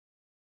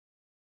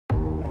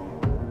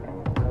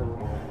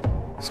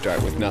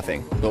Start with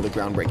nothing. Build a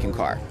groundbreaking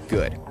car.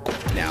 Good.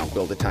 Now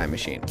build a time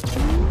machine.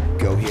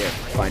 Go here.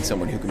 Find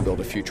someone who can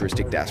build a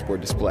futuristic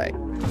dashboard display.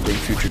 Bring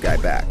Future Guy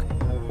back.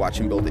 Watch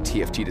him build a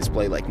TFT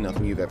display like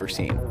nothing you've ever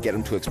seen. Get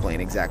him to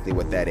explain exactly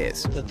what that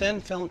is. The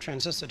thin film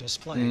transistor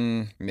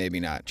display.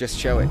 Maybe not. Just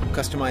show it.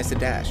 Customize the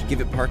dash.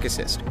 Give it park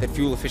assist. That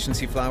fuel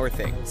efficiency flower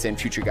thing.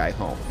 Send Future Guy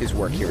home. His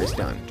work here is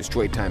done.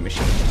 Destroy time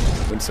machine.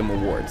 Win some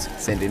awards.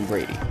 Send in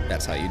Brady.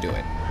 That's how you do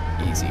it.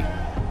 Easy.